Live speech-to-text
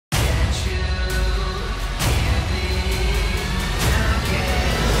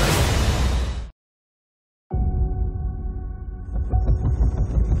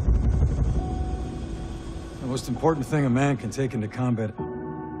most important thing a man can take into combat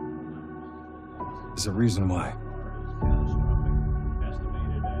is a reason why.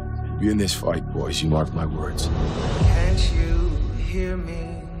 You're in this fight, boys. You mark my words. Can't you hear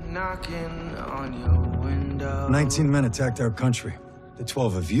me knocking on your window? 19 men attacked our country. The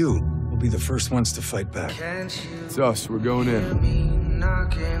 12 of you will be the first ones to fight back. Can't you It's us. We're going hear in. me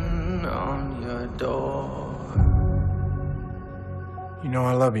knocking on your door? You know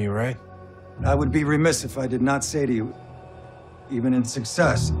I love you, right? I would be remiss if I did not say to you, even in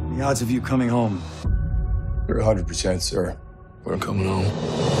success, the odds of you coming home. You're 100%, sir. We're coming home.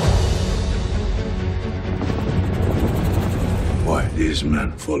 Why these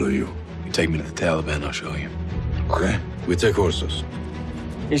men follow you? You take me to the Taliban, I'll show you. Okay, we take horses.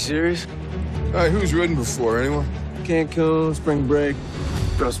 You serious? All right, who's ridden before? Anyone? Cancun, spring break.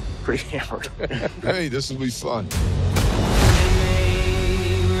 Girl's pretty hammered. Hey, this will be fun.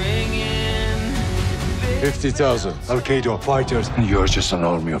 50,000 Al-Qaeda fighters, and you're just an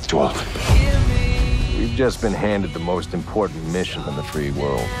army of 12. We've just been handed the most important mission in the free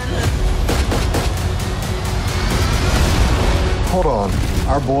world. Hold on.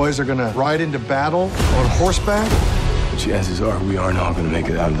 Our boys are gonna ride into battle on horseback? The chances are we aren't all gonna make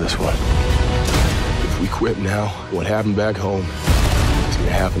it out of this one. If we quit now, what happened back home is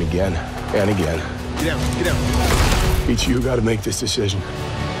gonna happen again and again. Get down, get down. Each of you gotta make this decision.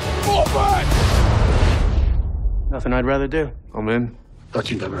 Fall back! Nothing I'd rather do. I'm in.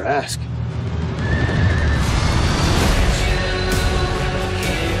 Thought you'd never ask.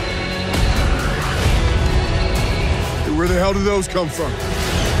 Hey, where the hell did those come from?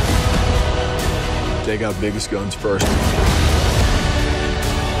 Take out biggest guns first.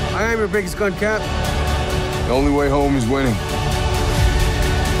 I am your biggest gun, Cap. The only way home is winning.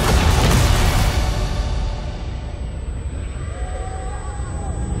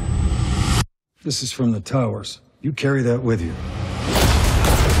 This is from the towers. You carry that with you.